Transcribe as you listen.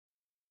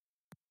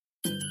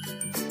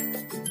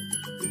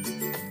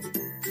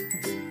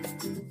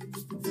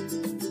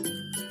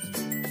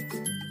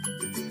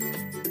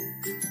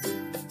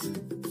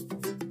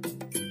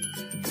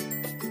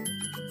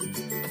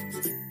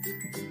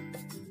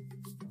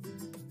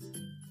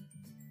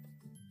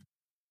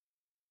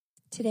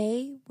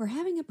Today, we're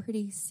having a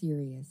pretty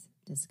serious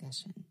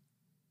discussion.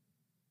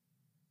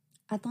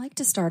 I'd like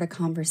to start a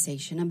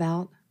conversation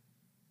about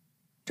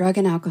drug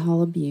and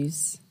alcohol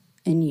abuse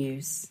and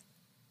use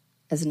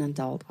as an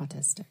adult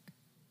autistic.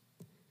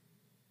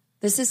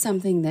 This is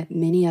something that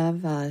many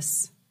of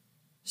us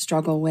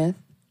struggle with.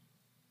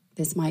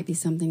 This might be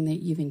something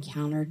that you've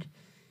encountered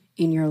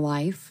in your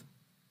life,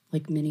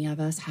 like many of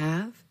us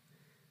have.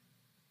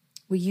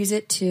 We use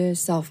it to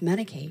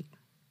self-medicate,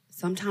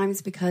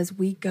 sometimes because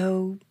we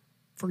go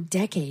for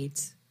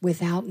decades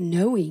without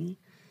knowing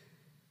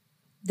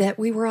that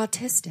we were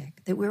autistic,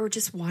 that we were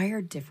just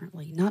wired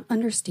differently, not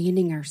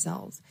understanding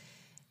ourselves.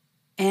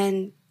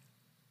 And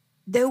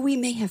though we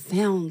may have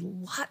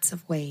found lots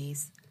of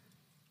ways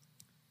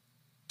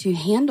to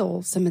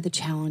handle some of the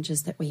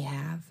challenges that we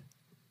have,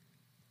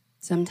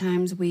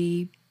 sometimes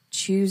we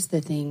choose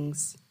the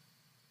things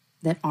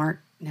that aren't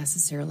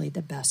necessarily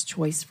the best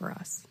choice for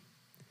us.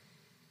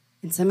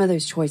 And some of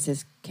those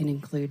choices can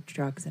include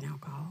drugs and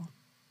alcohol.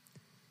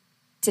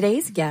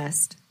 Today's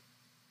guest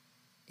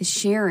is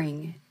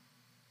sharing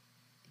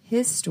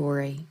his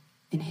story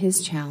and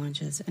his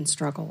challenges and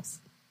struggles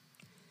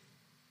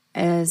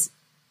as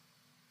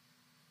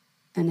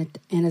an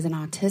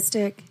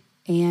autistic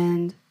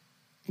and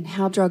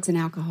how drugs and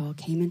alcohol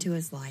came into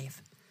his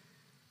life,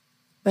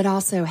 but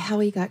also how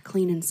he got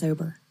clean and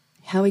sober,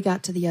 how he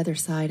got to the other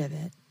side of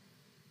it,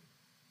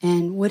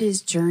 and what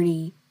his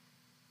journey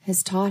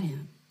has taught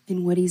him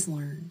and what he's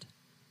learned.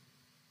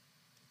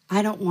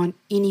 I don't want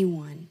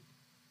anyone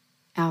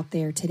out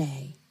there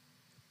today,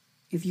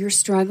 if you're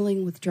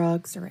struggling with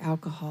drugs or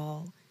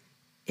alcohol,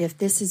 if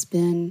this has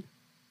been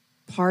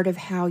part of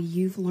how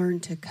you've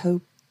learned to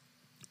cope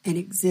and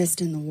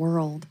exist in the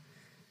world,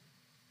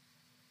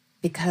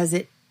 because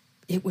it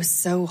was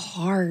so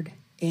hard,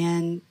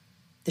 and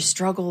the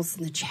struggles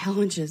and the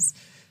challenges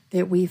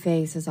that we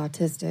face as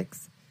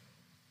autistics,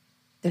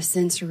 the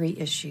sensory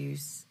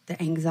issues, the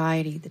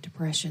anxiety, the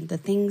depression, the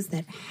things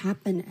that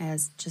happen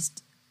as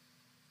just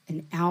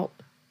an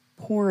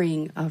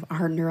outpouring of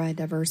our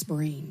neurodiverse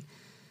brain.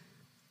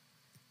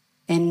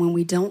 And when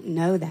we don't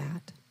know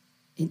that,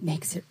 it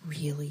makes it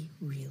really,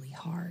 really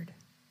hard.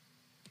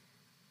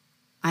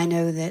 I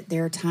know that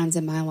there are times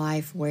in my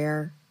life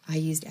where I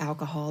used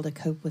alcohol to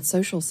cope with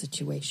social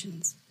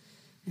situations.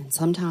 And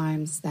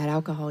sometimes that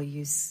alcohol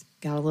use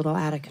got a little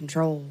out of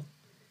control.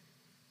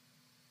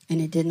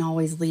 And it didn't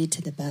always lead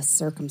to the best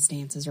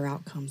circumstances or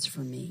outcomes for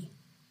me.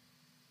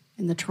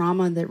 And the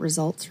trauma that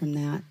results from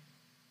that,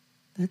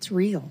 that's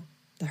real.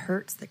 The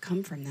hurts that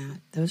come from that,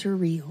 those are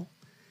real.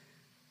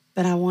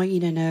 But I want you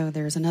to know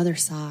there's another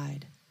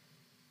side.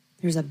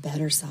 There's a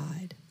better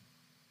side.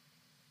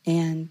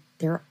 And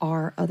there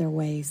are other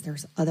ways.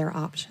 There's other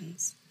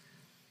options.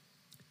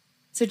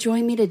 So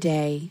join me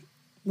today.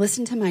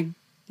 Listen to my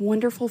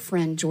wonderful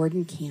friend,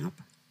 Jordan Camp,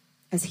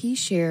 as he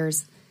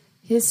shares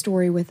his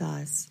story with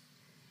us.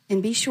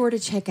 And be sure to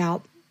check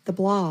out the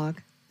blog,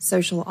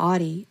 Social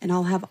Audi, and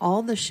I'll have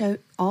all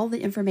the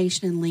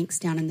information and links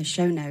down in the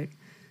show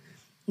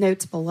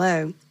notes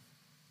below,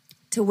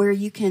 to where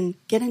you can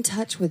get in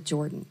touch with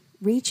Jordan.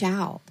 Reach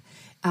out.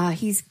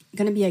 He's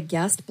going to be a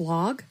guest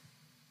blog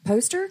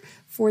poster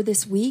for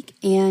this week,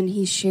 and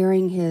he's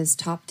sharing his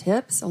top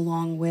tips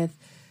along with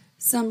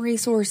some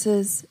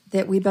resources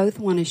that we both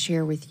want to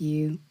share with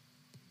you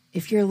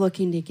if you're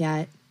looking to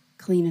get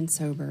clean and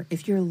sober,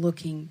 if you're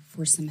looking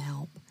for some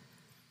help.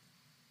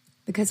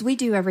 Because we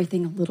do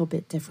everything a little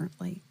bit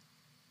differently.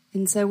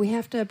 And so we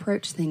have to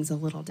approach things a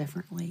little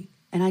differently.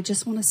 And I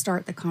just want to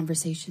start the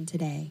conversation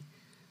today.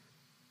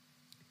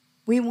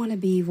 We want to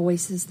be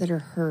voices that are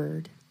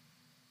heard,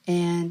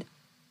 and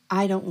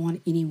I don't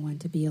want anyone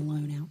to be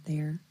alone out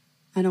there.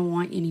 I don't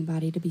want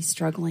anybody to be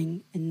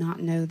struggling and not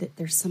know that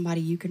there's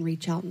somebody you can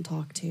reach out and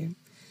talk to.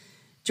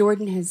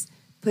 Jordan has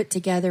put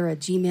together a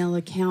Gmail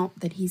account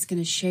that he's going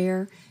to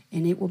share,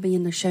 and it will be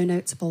in the show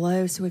notes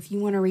below. So if you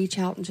want to reach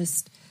out and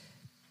just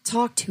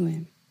talk to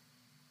him,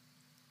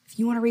 if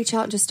you want to reach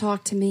out and just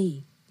talk to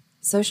me,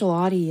 Social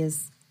Audi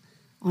is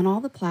on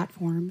all the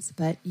platforms,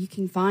 but you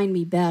can find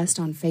me best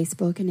on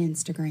Facebook and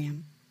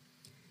Instagram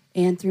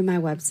and through my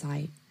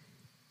website.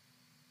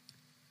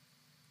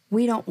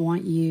 We don't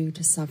want you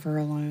to suffer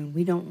alone.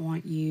 We don't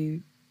want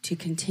you to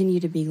continue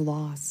to be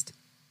lost.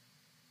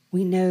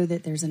 We know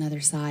that there's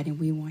another side, and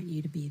we want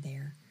you to be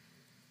there.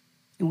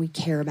 And we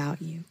care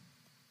about you.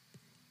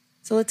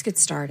 So let's get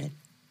started.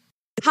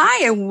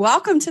 Hi, and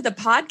welcome to the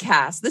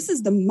podcast. This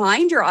is the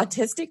Mind Your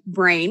Autistic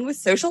Brain with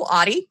Social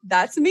Audi.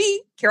 That's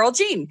me, Carol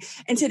Jean.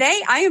 And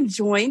today I am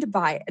joined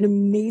by an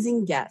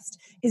amazing guest.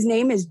 His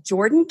name is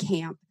Jordan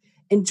Camp,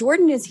 and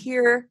Jordan is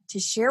here to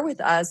share with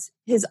us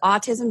his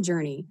autism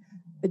journey.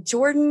 But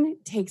Jordan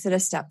takes it a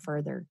step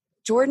further.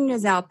 Jordan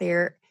is out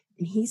there,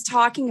 and he's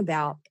talking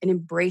about and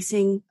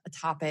embracing a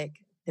topic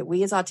that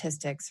we as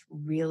autistics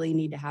really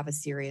need to have a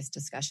serious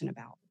discussion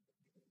about.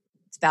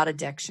 It's about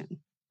addiction.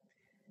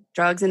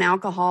 Drugs and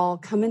alcohol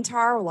come into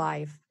our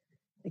life.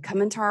 They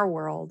come into our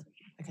world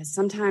because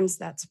sometimes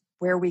that's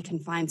where we can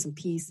find some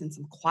peace and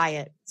some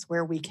quiet. It's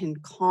where we can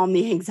calm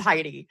the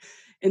anxiety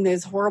and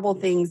those horrible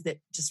things that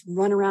just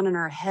run around in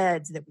our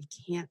heads that we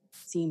can't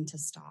seem to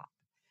stop.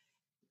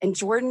 And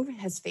Jordan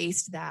has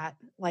faced that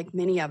like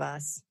many of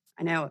us.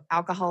 I know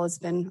alcohol has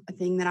been a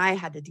thing that I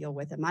had to deal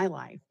with in my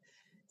life.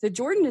 So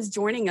Jordan is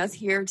joining us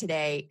here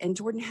today, and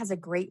Jordan has a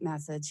great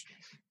message.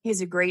 He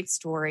has a great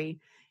story.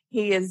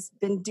 He has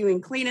been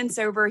doing clean and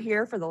sober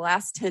here for the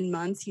last 10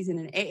 months. He's in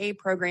an AA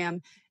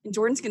program, and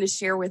Jordan's going to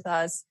share with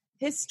us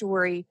his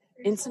story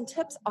and some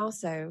tips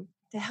also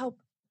to help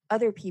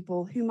other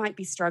people who might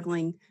be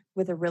struggling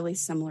with a really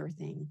similar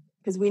thing.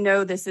 Because we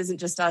know this isn't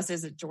just us,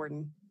 is it,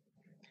 Jordan?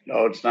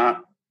 No, it's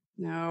not.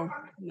 No,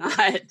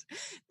 not.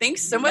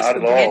 Thanks so much Not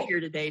for at being all. here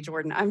today,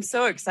 Jordan. I'm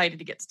so excited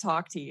to get to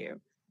talk to you.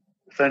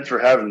 Thanks for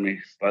having me,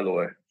 by the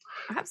way.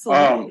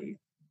 Absolutely.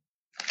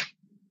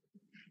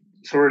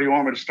 So where do you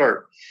want me to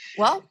start?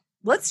 Well,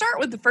 let's start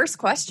with the first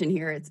question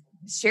here. It's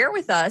share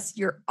with us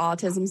your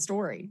autism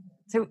story.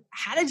 So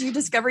how did you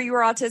discover you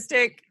were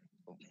autistic?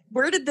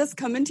 Where did this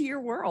come into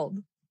your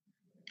world?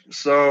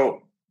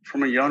 So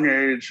from a young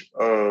age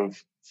of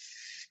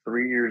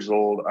 3 years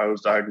old, I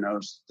was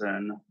diagnosed,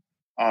 and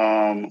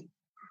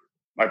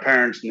my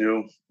parents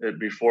knew it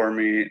before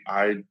me.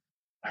 I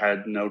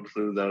had no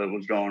clue that it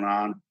was going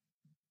on.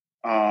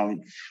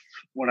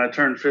 When I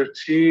turned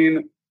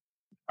 15,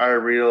 I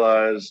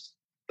realized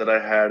that I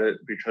had it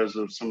because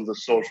of some of the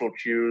social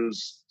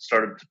cues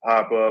started to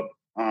pop up.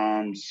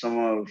 Some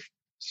of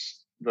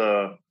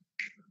the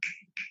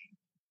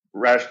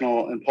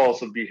rational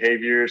impulsive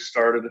behavior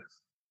started,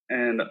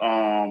 and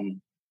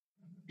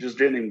just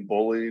getting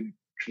bullied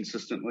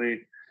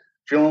consistently,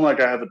 feeling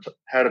like I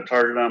had a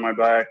target on my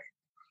back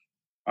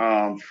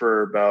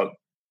for about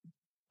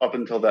up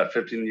until that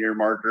 15-year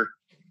marker.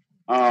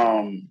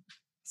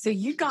 So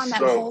you'd gone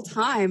that whole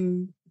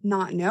time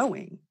not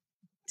knowing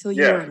till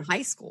you were in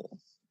high school.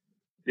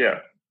 Yeah.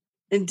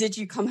 And did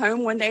you come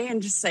home one day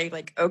and just say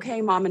like,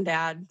 okay, mom and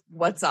dad,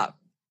 what's up?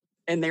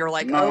 And they were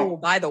like, No. Oh,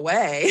 by the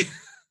way.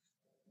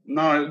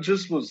 No, it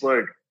just was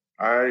like,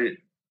 I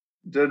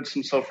did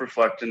some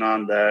self-reflecting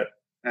on that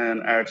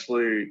and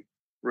actually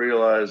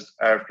realized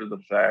after the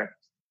fact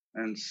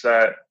and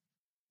sat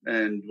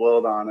and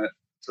dwelled on it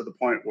to the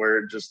point where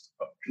it just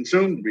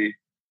consumed me.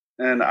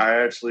 And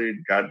I actually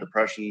got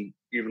depression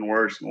even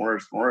worse and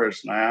worse and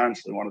worse. And I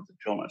honestly wanted to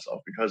kill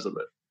myself because of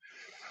it.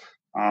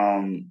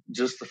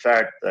 Just the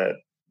fact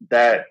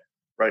that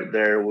right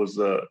there was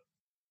a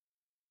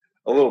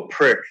little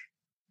prick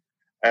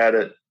at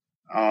it,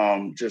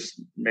 just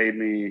made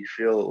me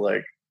feel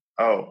like,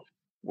 oh,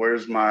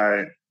 where's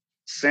my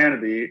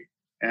sanity?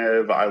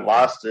 Have I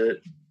lost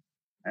it?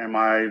 Am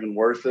I even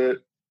worth it?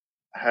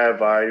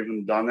 Have I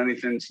even done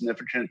anything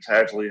significant to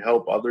actually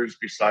help others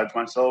besides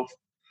myself?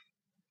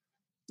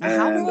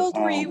 How old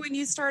were you when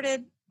you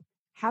started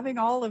having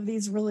all of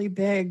these really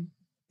big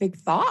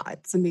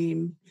thoughts? I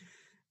mean,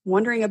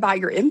 wondering about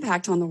your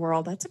impact on the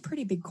world, that's a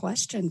pretty big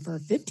question for a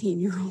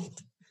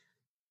 15-year-old.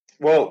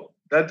 Well,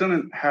 that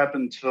didn't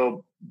happen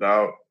till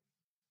about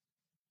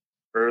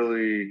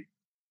early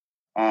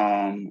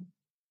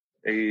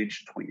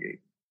age 28.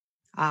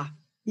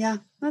 Yeah,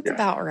 that's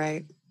about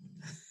right.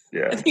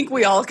 Yeah. I think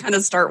we all kind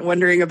of start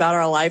wondering about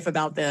our life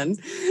about then.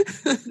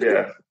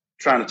 Yeah,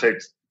 trying to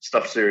take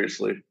stuff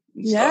seriously.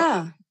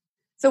 Yeah. Stuff.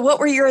 So what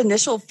were your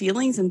initial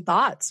feelings and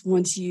thoughts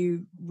once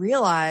you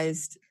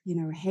realized,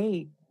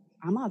 hey,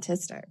 I'm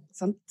autistic?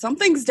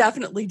 Something's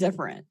definitely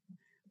different.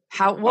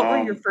 What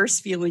were your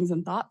first feelings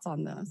and thoughts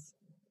on this?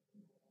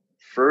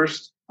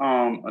 First,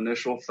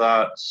 initial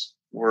thoughts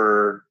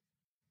were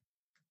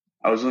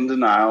I was in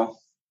denial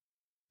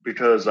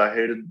because I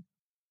hated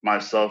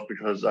myself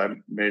because I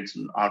made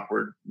some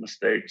awkward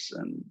mistakes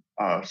and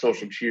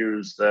social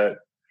cues that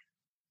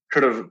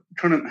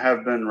couldn't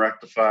have been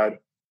rectified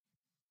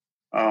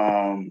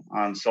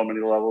on so many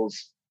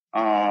levels.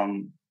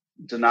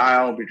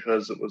 Denial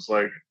because it was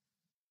like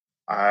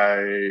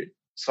I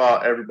saw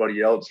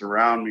everybody else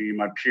around me,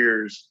 my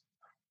peers,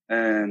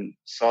 and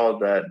saw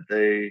that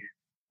they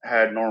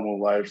had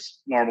normal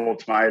lives, normal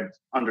to my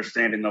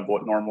understanding of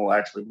what normal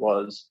actually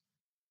was.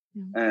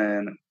 Mm-hmm.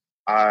 And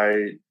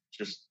I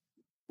just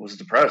was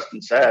depressed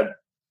and sad,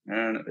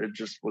 and it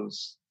just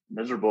was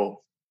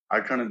miserable.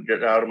 I couldn't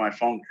get out of my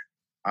funk.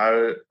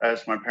 I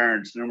asked my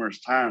parents numerous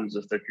times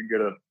if they could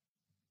get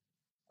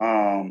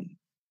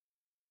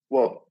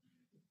well,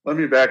 let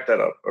me back that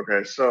up.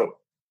 Okay. So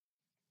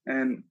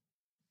in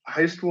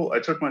high school, I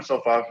took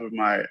myself off of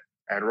my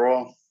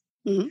Adderall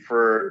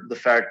for the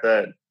fact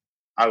that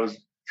I was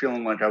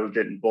feeling like I was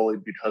getting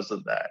bullied because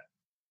of that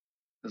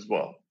as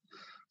well.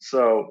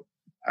 So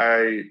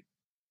I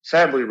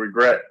sadly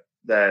regret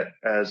that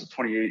as a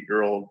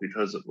 28-year-old,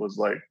 because it was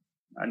like,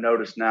 I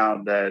noticed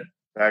now that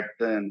back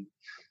then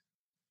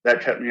that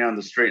kept me on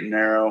the straight and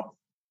narrow.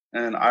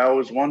 And I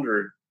always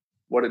wondered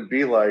what it'd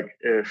be like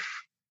if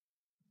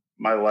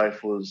my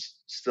life was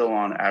still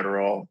on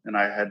Adderall and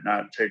I had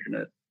not taken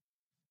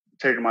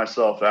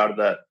myself out of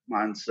that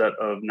mindset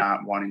of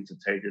not wanting to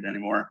take it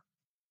anymore.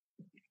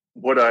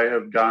 would I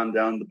have gone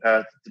down the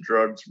path of the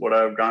drugs? Would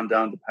I have gone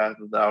down the path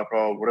of the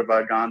alcohol? Would have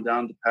I gone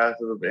down the path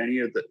of any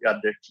of the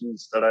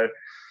addictions that I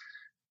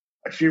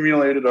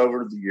accumulated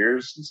over the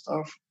years and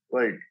stuff?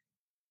 Like,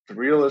 the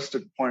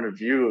realistic point of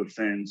view of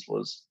things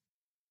was,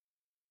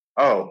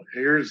 oh,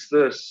 here's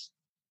this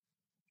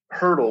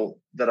hurdle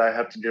that I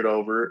have to get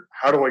over.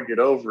 How do I get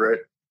over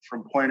it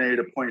from point A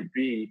to point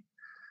B?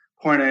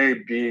 Point A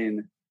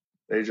being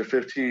the age of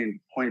 15,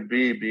 point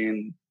B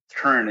being the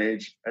current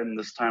age and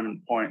this time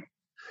and point.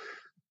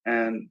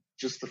 And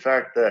just the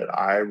fact that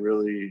I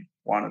really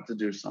wanted to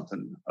do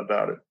something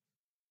about it.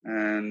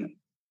 And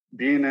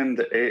being in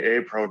the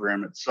AA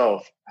program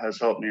itself has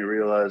helped me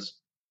realize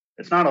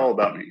it's not all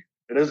about me.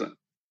 It isn't.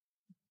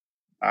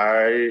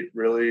 I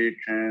really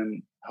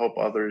can help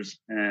others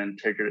and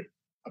take it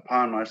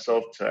upon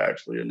myself to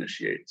actually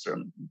initiate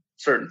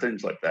certain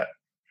things like that.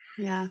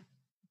 Yeah.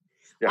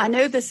 I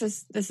know this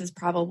is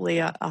probably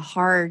a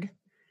hard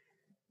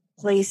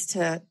place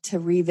to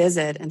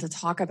revisit and to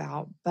talk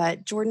about,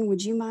 but Jordan,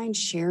 would you mind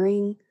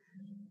sharing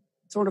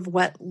sort of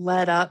what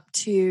led up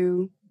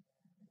to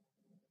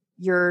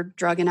your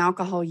drug and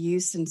alcohol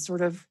use, and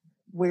sort of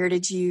where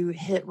did you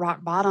hit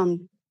rock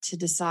bottom to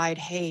decide,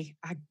 hey,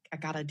 I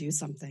got to do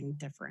something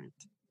different?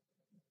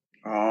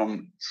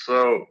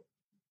 So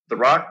the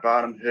rock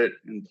bottom hit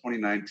in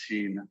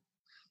 2019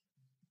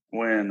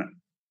 when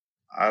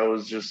I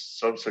was just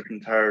so sick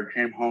and tired,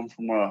 came home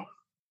from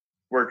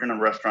working a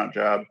restaurant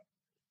job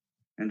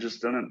and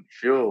just didn't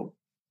feel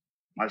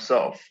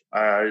myself.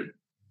 I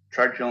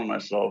tried killing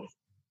myself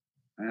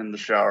in the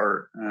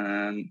shower,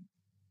 and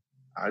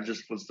I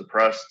just was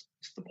depressed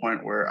to the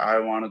point where I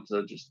wanted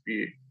to just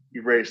be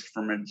erased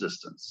from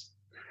existence.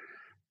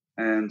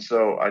 And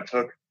so I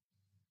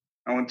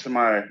went to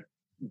my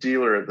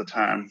dealer at the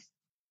time.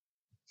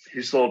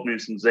 He sold me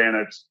some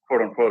Xanax,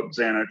 quote unquote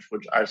Xanax,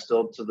 which I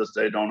still to this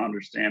day don't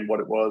understand what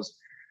it was,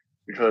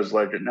 because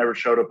like it never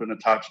showed up in the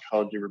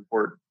toxicology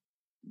report.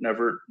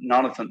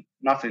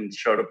 Nothing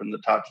showed up in the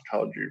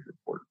toxicology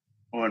report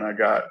when I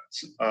got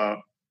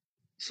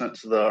sent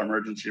to the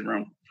emergency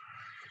room.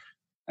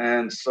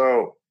 And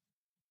so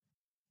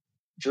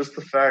just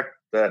the fact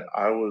that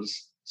I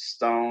was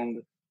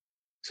stoned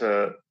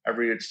to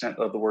every extent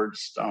of the word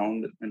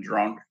stoned and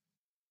drunk,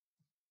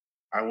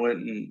 I went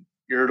and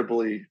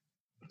irritably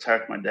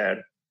attacked my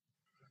dad.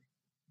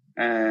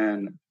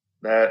 And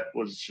that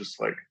was just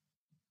like,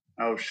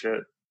 oh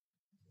shit,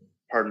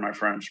 pardon my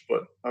French,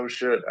 but oh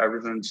shit,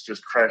 everything's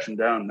just crashing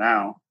down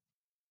now,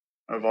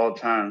 of all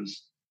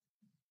times,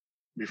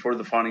 before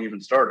the fun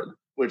even started,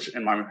 which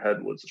in my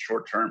head was a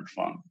short-term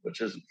fun,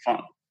 which isn't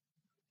fun.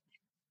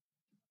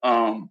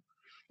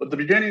 But the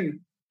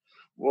beginning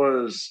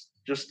was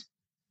just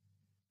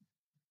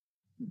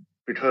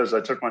because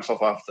I took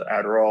myself off the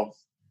Adderall.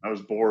 I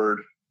was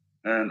bored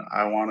and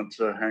I wanted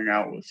to hang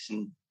out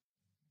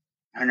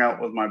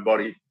with my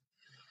buddy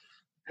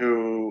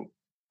who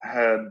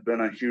had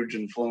been a huge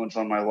influence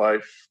on my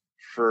life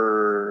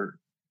for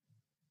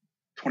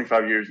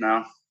 25 years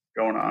now,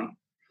 going on.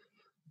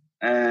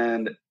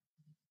 And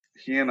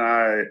he and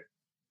I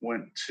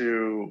went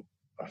to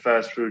a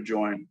fast food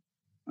joint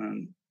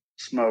and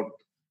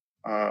smoked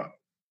on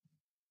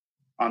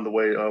the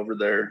way over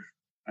there.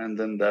 And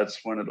then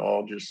that's when it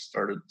all just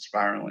started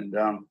spiraling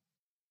down.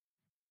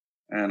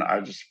 And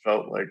I just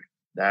felt like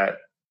that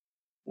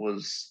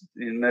was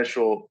the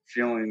initial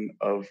feeling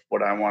of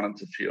what I wanted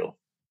to feel.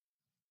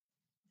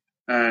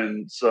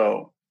 And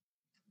so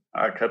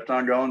I kept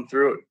on going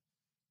through it.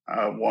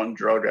 One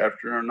drug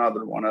after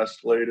another, one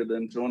escalated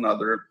into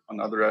another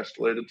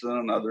escalated to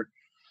another.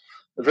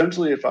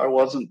 Eventually, if I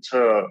wasn't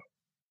to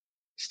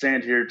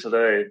stand here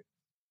today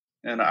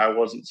and I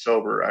wasn't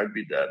sober, I'd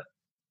be dead.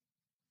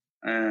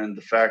 And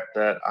the fact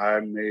that I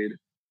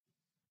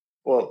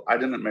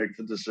didn't make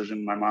the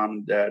decision, my mom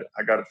and dad,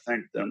 I got to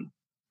thank them,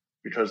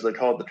 because they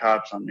called the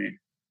cops on me,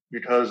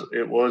 because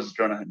it was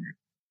going to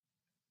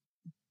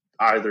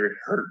either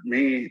hurt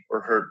me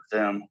or hurt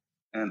them.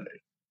 And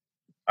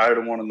I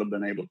don't want to have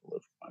been able to live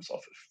with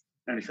myself if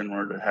anything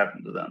were to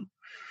happen to them.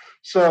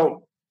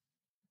 So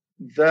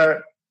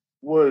that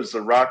was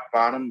a rock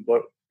bottom,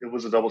 but it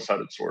was a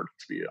double-sided sword,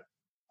 to be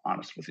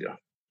honest with you.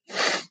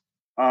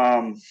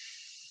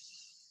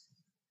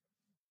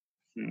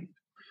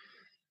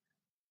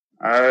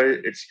 I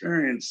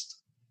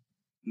experienced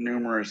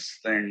numerous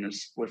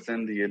things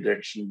within the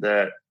addiction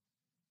that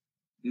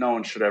no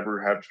one should ever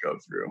have to go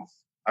through.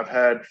 I've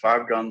had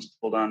 5 guns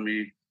pulled on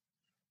me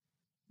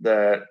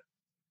that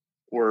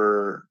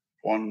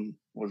one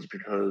was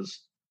because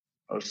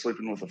I was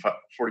sleeping with a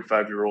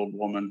 45-year-old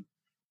woman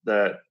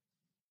that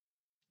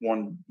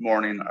one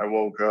morning I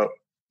woke up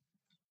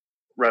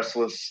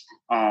restless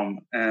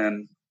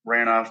and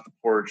ran off the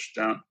porch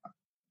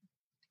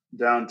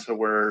down to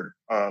where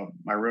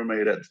my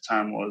roommate at the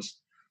time was.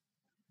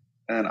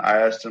 And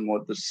I asked him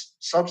what this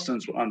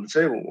substance on the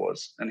table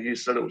was. And he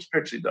said it was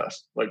pixie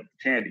dust, like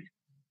candy.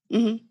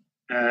 Mm-hmm.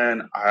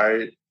 And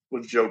I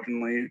was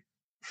jokingly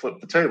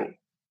flipped the table.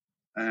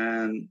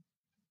 And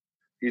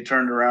he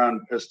turned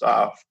around pissed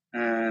off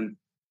and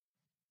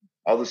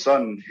all of a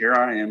sudden, here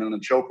I am in a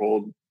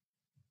chokehold,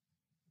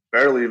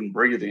 barely even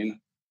breathing.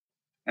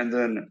 And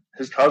then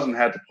his cousin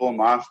had to pull him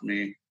off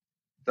me.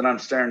 Then I'm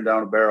staring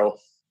down a barrel,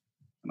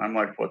 and I'm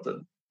like, what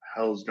the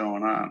hell is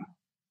going on?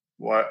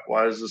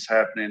 Why is this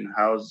happening?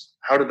 How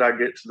did I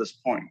get to this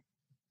point?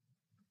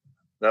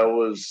 That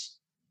was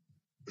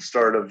the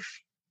start of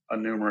a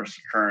numerous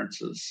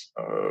occurrences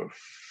of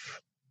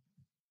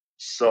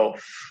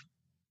self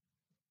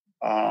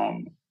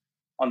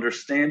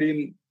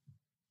understanding,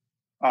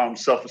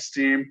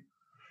 self-esteem,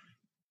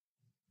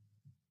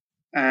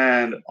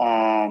 and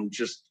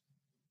just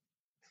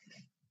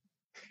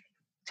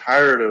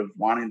tired of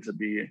wanting to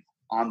be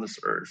on this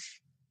earth.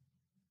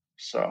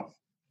 So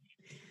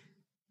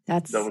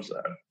that was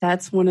that.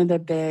 That's one of the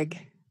big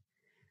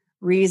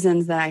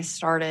reasons that I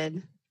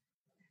started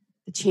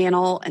the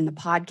channel and the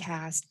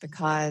podcast,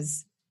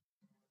 because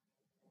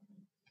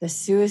the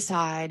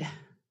suicide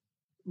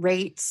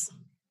rates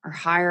are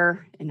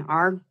higher in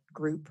our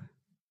group.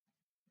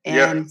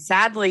 And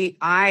sadly,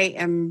 I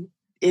am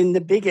in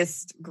the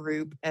biggest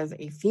group as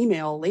a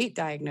female late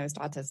diagnosed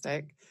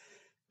autistic.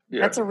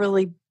 That's a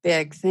really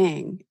big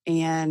thing.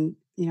 And,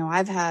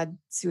 I've had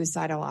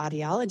suicidal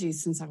ideology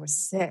since I was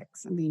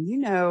 6. I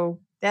mean,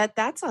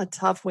 that's a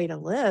tough way to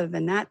live.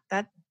 And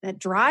that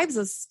drives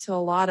us to a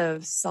lot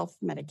of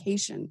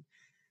self-medication.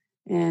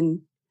 And,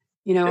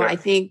 I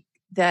think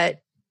that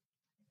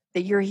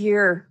you're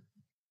here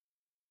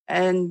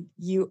and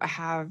you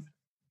have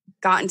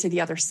gotten to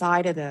the other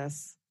side of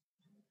this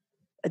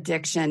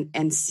addiction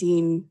and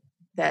seen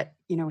that,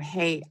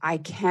 hey, I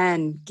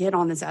can get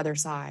on this other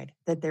side,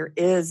 that there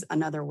is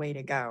another way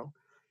to go.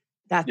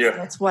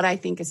 That's what I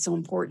think is so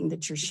important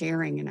that you're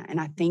sharing. And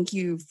I thank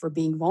you for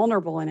being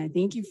vulnerable. And I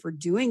thank you for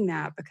doing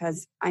that,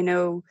 because I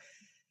know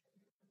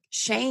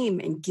shame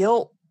and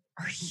guilt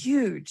are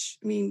huge.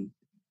 I mean,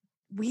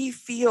 we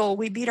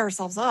beat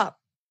ourselves up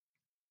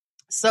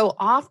so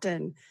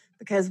often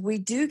because we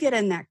do get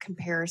in that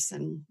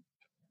comparison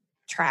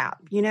trap,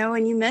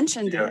 and you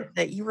mentioned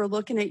that you were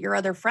looking at your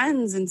other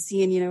friends and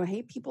seeing,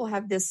 hey, people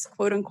have this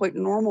quote unquote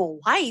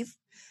normal life.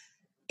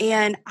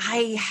 And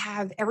I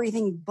have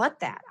everything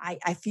but that.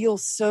 I feel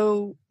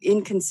so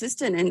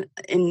inconsistent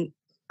and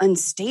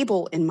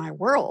unstable in my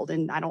world.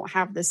 And I don't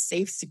have the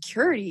safe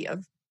security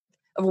of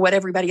what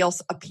everybody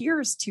else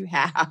appears to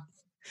have.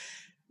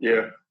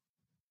 Yeah.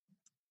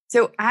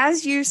 So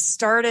as you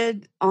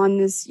started on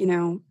this,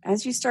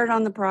 as you started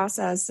on the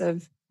process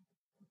of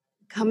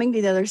coming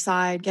to the other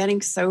side,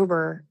 getting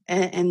sober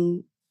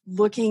and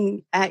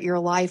looking at your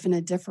life in a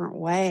different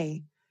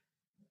way,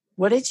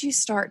 what did you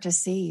start to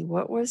see?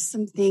 What was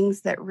some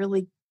things that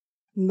really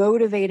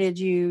motivated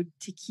you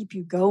to keep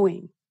you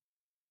going?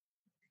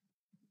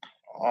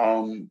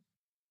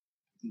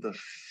 The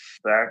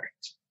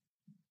fact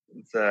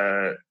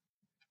that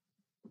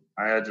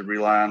I had to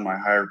rely on my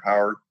higher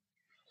power.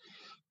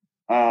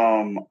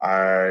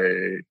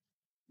 I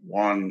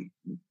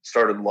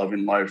started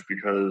loving life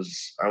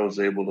because I was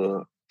able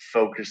to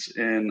focus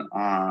in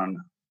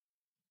on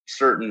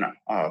certain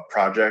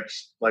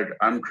projects. Like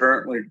I'm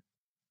currently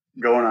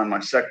going on my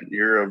 2nd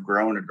year of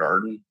growing a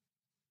garden,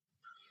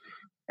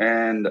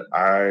 and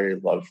I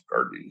love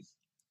gardening.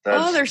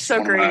 They're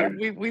so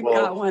great. We've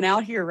got one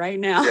out here right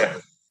now.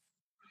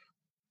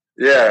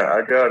 Yeah,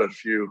 I got a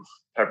few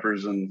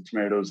peppers and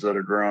tomatoes that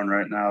are growing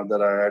right now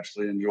that I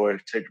actually enjoy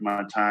taking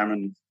my time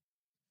and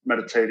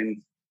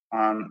meditating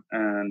on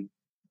and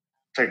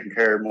taking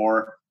care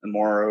more and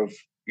more of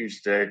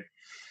each day,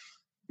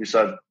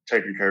 besides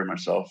taking care of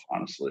myself.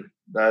 Honestly,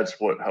 that's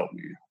what helped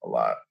me a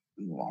lot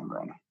in the long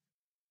run.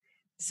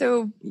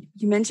 So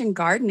you mentioned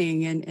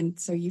gardening, and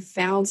so you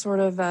found sort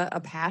of a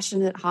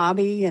passionate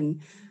hobby, and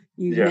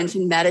you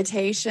mentioned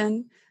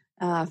meditation,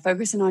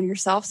 focusing on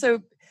yourself.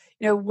 So,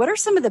 what are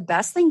some of the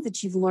best things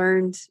that you've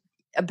learned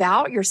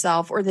about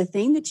yourself, or the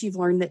thing that you've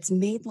learned that's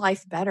made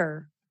life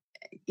better?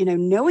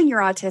 Knowing you're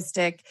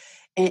autistic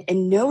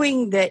and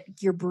knowing that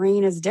your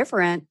brain is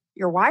different,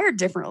 you're wired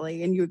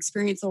differently, and you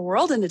experience the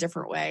world in a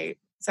different way.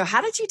 So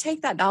how did you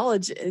take that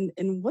knowledge,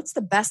 and what's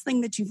the best thing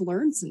that you've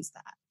learned since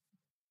that?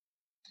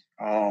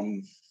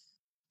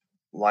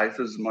 Life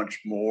is much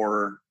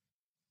more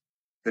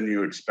than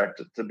you expect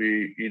it to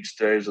be. Each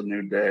day is a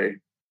new day.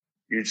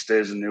 Each day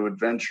is a new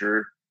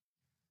adventure.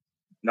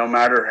 No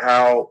matter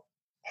how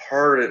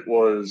hard it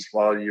was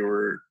while you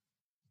were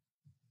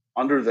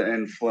under the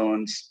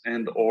influence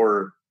and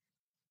or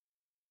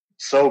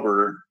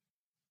sober,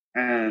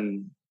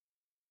 and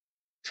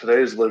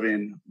today's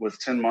living with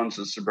 10 months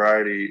of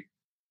sobriety,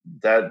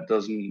 that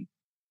doesn't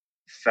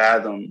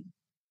fathom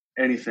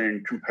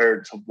anything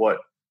compared to what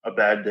a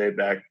bad day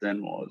back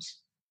then was.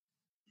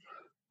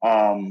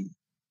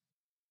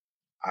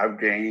 I've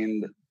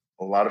gained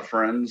a lot of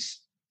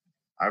friends.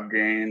 I've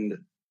gained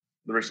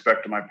the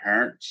respect of my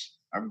parents.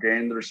 I've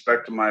gained the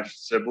respect of my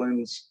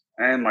siblings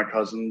and my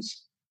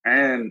cousins.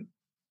 And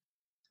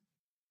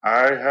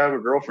I have a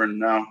girlfriend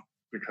now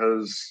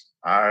because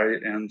I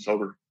am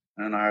sober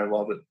and I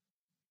love it.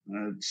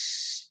 And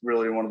it's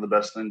really one of the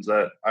best things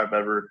that I've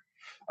ever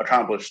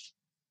accomplished.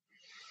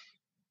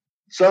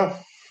 So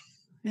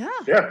Yeah.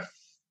 Yeah.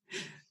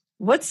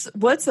 What's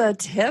a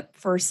tip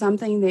for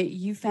something that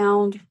you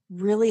found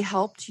really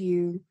helped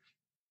you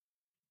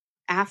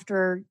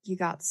after you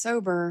got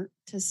sober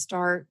to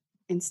start,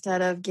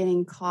 instead of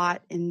getting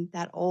caught in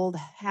that old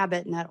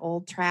habit and that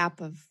old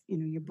trap of,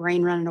 your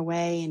brain running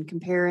away and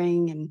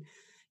comparing and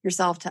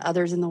yourself to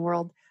others in the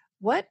world?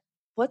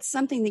 What's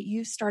something that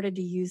you started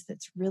to use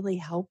that's really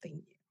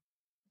helping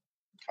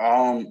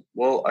you?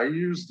 Well, I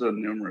used the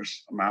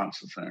numerous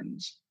amounts of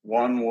things.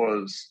 One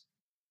was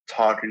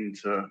talking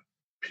to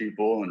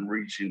people and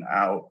reaching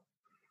out,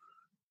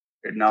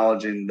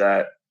 acknowledging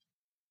that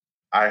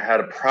I had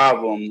a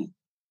problem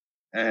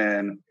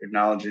and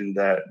acknowledging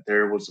that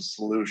there was a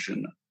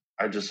solution.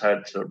 I just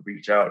had to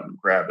reach out and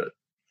grab it.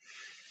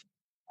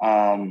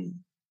 Um,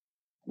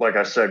 like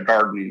I said,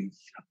 gardening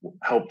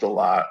helped a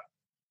lot.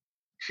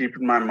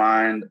 Keeping my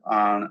mind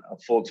on a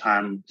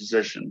full-time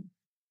position.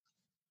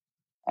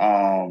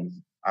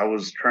 I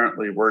was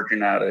currently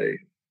working at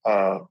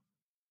a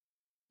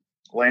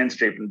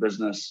landscaping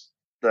business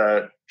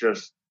that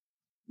just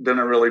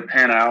didn't really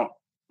pan out,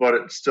 but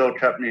it still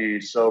kept me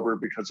sober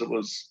because it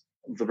was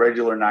the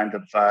regular 9 to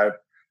 5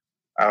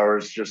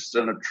 hours just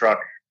in a truck,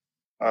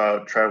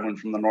 traveling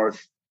from the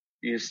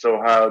northeast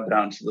Ohio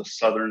down to the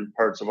southern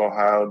parts of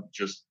Ohio,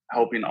 just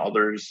helping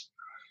others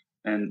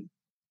and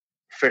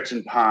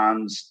fixing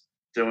ponds,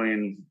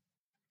 doing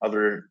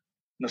other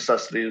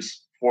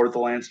necessities for the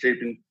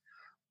landscaping.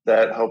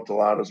 That helped a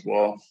lot as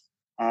well.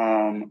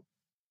 Um,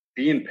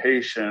 Being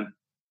patient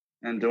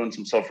and doing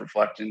some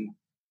self-reflecting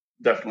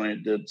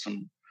definitely did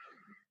some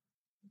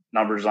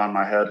numbers on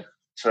my head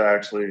to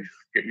actually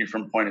get me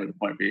from point A to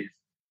point B.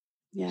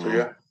 Yeah. So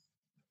yeah.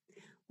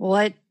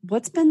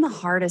 What's been the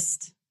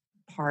hardest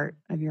part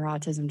of your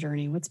autism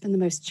journey? What's been the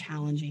most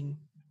challenging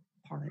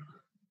part?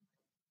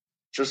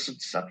 Just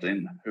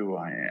accepting who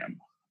I am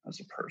as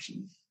a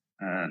person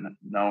and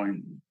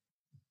knowing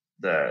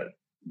that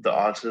the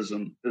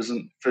autism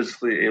isn't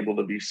physically able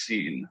to be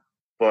seen,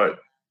 but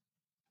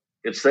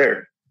it's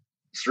there.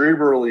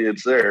 Cerebrally,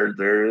 it's there.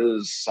 There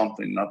is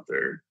something up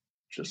there,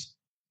 just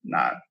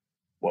not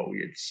what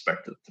we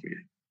expect it to be.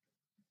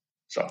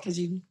 So because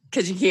you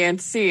can't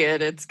see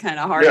it, it's kind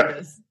of hard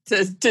yeah.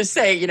 to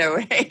say,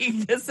 hey,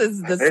 this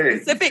is the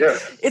specific. Yeah.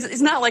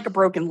 It's not like a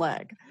broken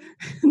leg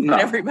that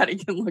everybody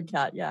can look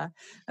at. Yeah,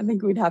 I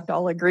think we'd have to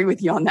all agree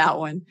with you on that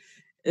one.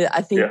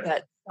 I think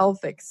that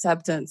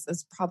self-acceptance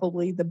is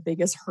probably the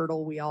biggest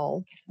hurdle we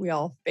all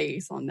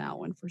face on that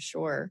one, for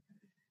sure.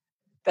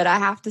 But I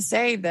have to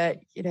say that,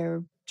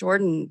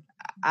 Jordan,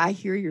 I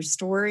hear your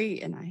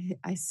story and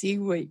I see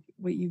what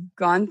you've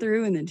gone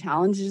through and the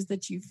challenges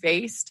that you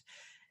faced.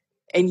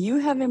 And you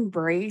have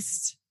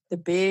embraced the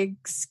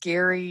big,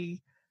 scary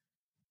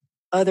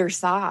other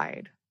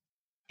side.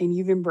 And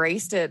you've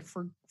embraced it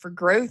for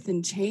growth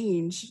and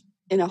change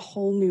in a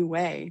whole new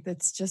way.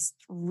 That's just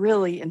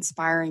really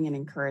inspiring and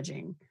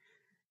encouraging.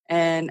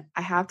 And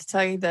I have to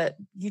tell you that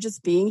you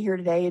just being here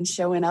today and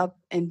showing up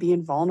and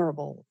being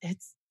vulnerable,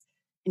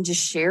 and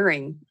just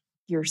sharing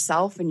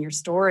yourself and your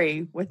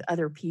story with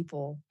other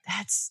people,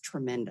 that's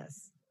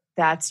tremendous.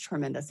 That's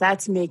tremendous.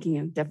 That's making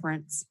a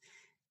difference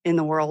in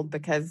the world,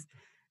 because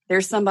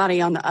there's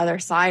somebody on the other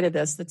side of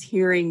this that's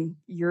hearing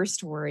your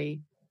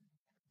story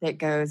that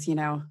goes,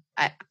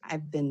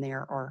 I've been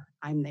there, or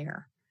I'm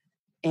there.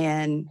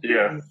 And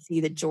I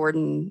see that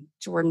Jordan's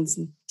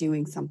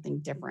doing something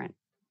different,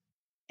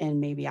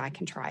 and maybe I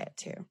can try it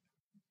too.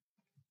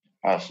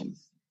 Awesome.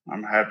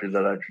 I'm happy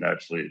that I could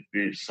actually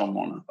be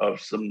someone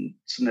of some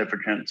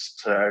significance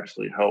to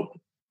actually help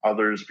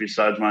others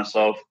besides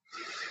myself.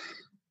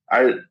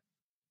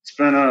 It's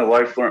been a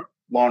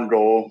lifelong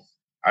goal.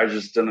 I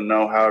just didn't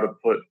know how to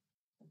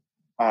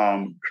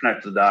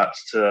connect the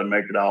dots to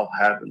make it all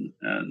happen.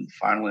 And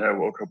finally, I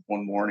woke up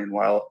one morning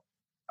while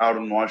out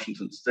in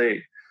Washington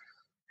State,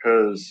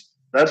 because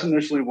that's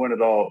initially when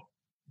it all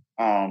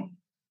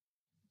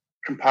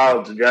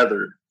compiled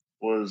together.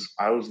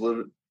 I was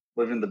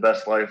living the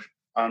best life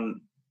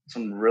on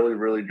some really,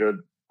 really good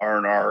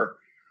R&R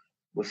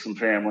with some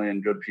family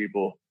and good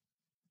people.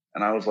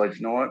 And I was like,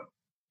 you know what?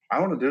 I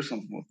want to do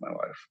something with my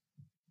life.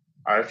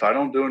 If I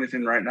don't do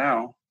anything right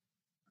now,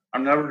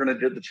 I'm never going to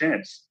get the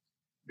chance,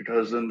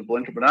 because in the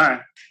blink of an eye,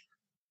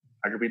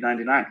 I could be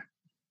 99.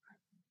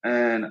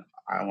 And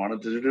I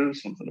wanted to do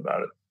something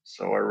about it.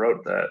 So I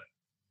wrote that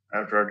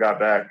after I got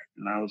back,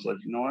 and I was like,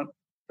 you know what?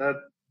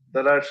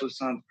 That actually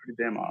sounds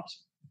pretty damn awesome.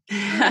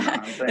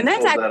 And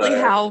that's actually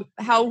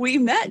how we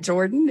met,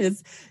 Jordan.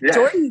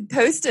 Jordan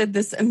posted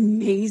this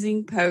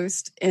amazing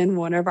post in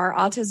one of our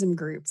autism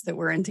groups that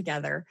we're in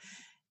together.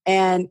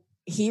 And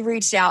he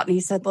reached out and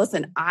he said,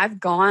 listen, I've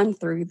gone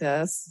through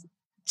this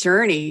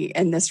journey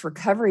and this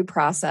recovery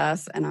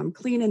process, and I'm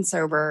clean and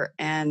sober,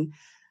 and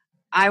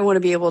I want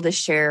to be able to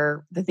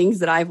share the things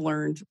that I've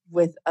learned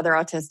with other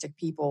autistic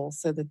people,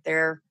 so that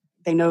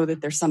they know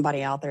that there's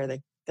somebody out there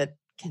that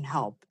can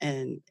help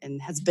and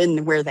has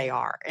been where they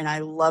are. And I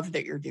love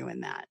that you're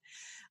doing that.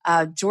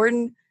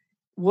 Jordan,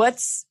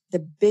 what's the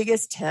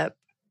biggest tip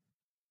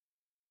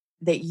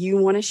that you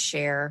want to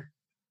share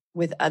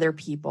with other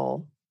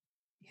people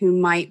who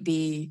might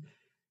be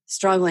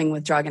struggling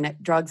with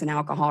drugs and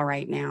alcohol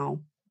right now,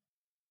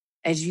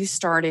 as you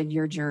started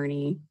your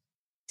journey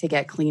to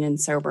get clean and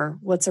sober,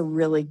 what's a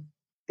really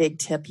big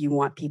tip you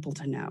want people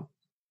to know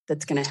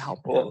that's going to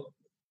help them? Well,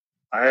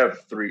 I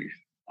have 3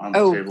 on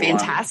the table.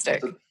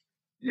 Fantastic.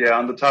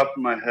 On the top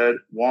of my head,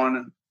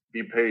 1,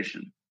 be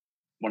patient.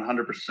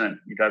 100%.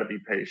 You got to be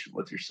patient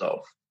with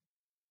yourself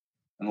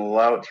and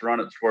allow it to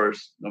run its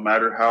course, no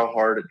matter how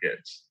hard it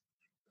gets.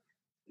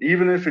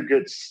 Even if it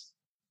gets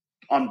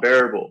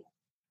unbearable,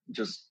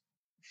 just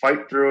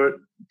fight through it,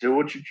 do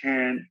what you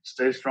can,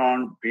 stay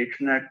strong, be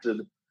connected.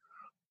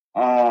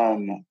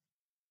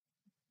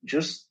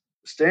 Just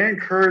stay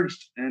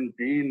encouraged and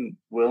being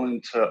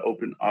willing to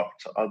open up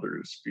to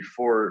others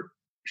before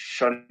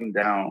shutting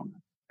down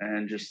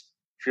and just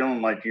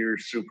feeling like you're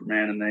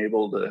Superman and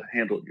able to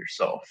handle it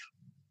yourself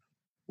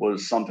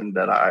was something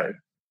that I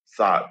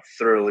thought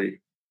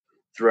thoroughly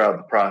throughout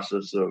the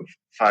process of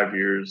 5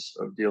 years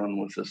of dealing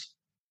with this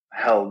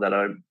hell that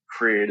I've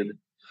created.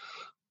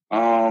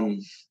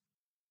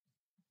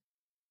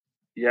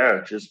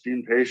 Just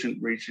being patient,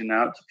 reaching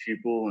out to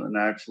people and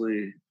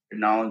actually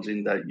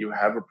acknowledging that you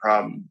have a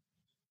problem.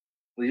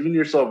 Leaving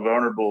yourself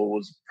vulnerable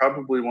was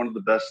probably one of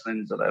the best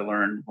things that I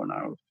learned when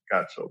I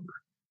got sober.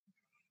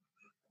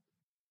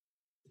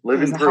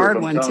 Living through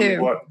it, I'm telling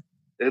you what,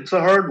 it's a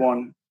hard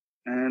one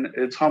and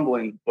it's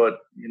humbling, but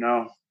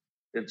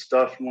it's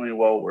definitely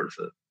well worth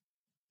it.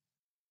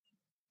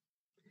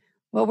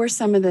 What were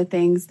some of the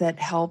things that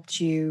helped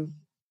you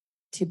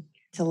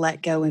to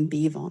let go and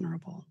be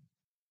vulnerable?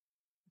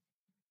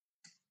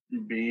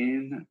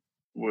 Being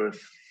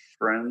with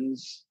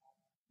friends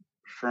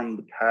from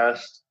the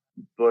past,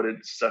 but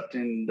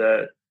accepting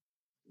that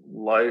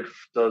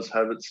life does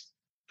have its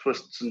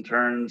twists and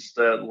turns,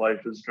 that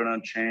life is going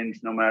to change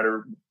no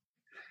matter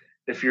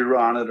if you're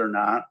on it or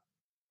not,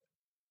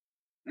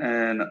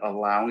 and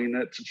allowing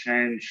it to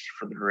change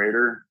for the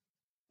greater.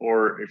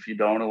 Or if you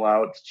don't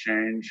allow it to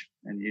change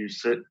and you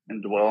sit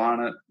and dwell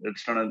on it,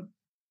 it's going to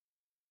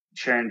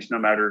change no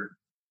matter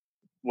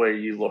way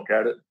you look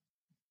at it,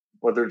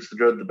 whether it's the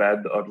good, the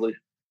bad, the ugly,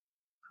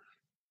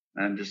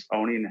 and just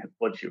owning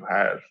what you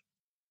have.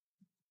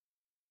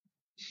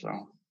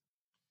 So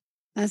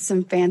that's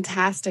some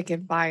fantastic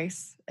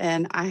advice.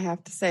 And I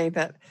have to say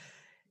that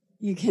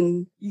you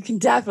can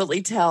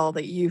definitely tell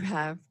that you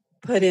have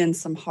put in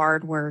some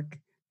hard work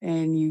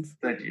and you've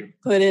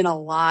put in a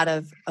lot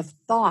of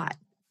thought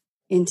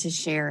into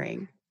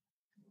sharing.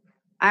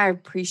 I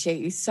appreciate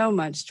you so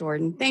much,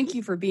 Jordan. Thank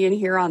you for being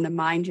here on the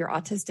Mind Your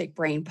Autistic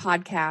Brain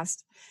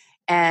podcast.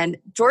 And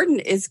Jordan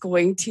is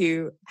going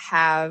to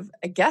have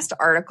a guest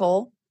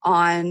article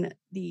on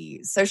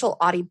the Social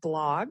Audi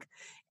blog.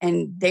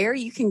 And there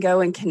you can go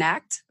and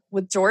connect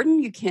with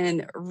Jordan. You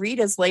can read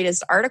his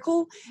latest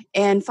article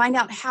and find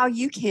out how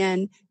you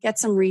can get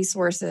some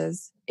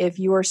resources if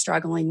you are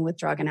struggling with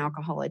drug and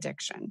alcohol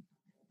addiction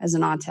as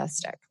an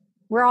autistic.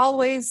 We're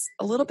always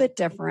a little bit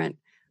different.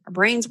 Our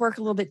brains work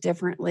a little bit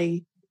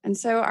differently. And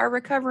so our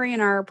recovery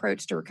and our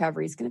approach to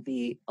recovery is going to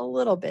be a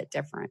little bit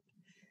different.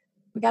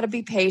 We got to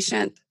be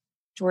patient.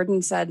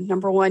 Jordan said,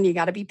 number 1, you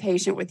got to be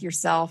patient with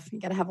yourself. You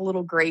got to have a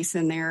little grace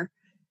in there.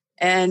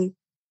 And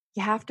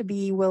you have to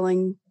be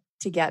willing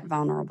to get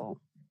vulnerable.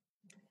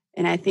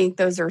 And I think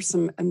those are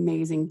some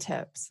amazing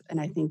tips. And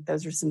I think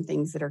those are some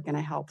things that are going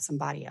to help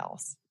somebody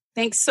else.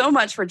 Thanks so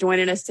much for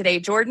joining us today,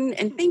 Jordan.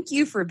 And thank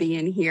you for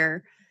being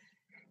here.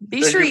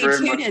 Be sure you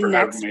tune in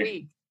next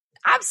week.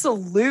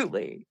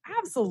 Absolutely.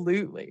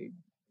 Absolutely.